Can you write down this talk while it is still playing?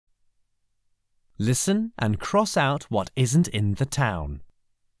Listen and cross out what isn't in the town.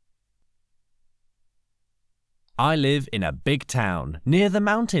 I live in a big town near the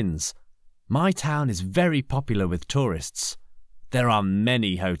mountains. My town is very popular with tourists. There are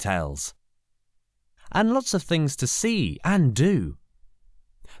many hotels and lots of things to see and do.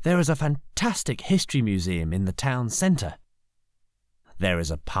 There is a fantastic history museum in the town centre. There is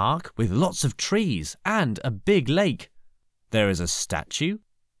a park with lots of trees and a big lake. There is a statue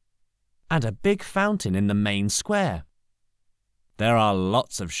and a big fountain in the main square. There are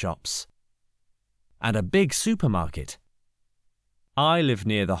lots of shops and a big supermarket. I live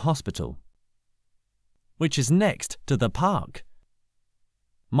near the hospital, which is next to the park.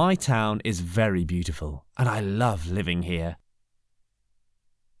 My town is very beautiful and I love living here.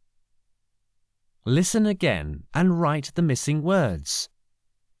 Listen again and write the missing words.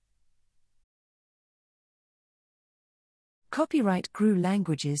 Copyright GRU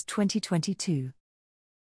Languages 2022.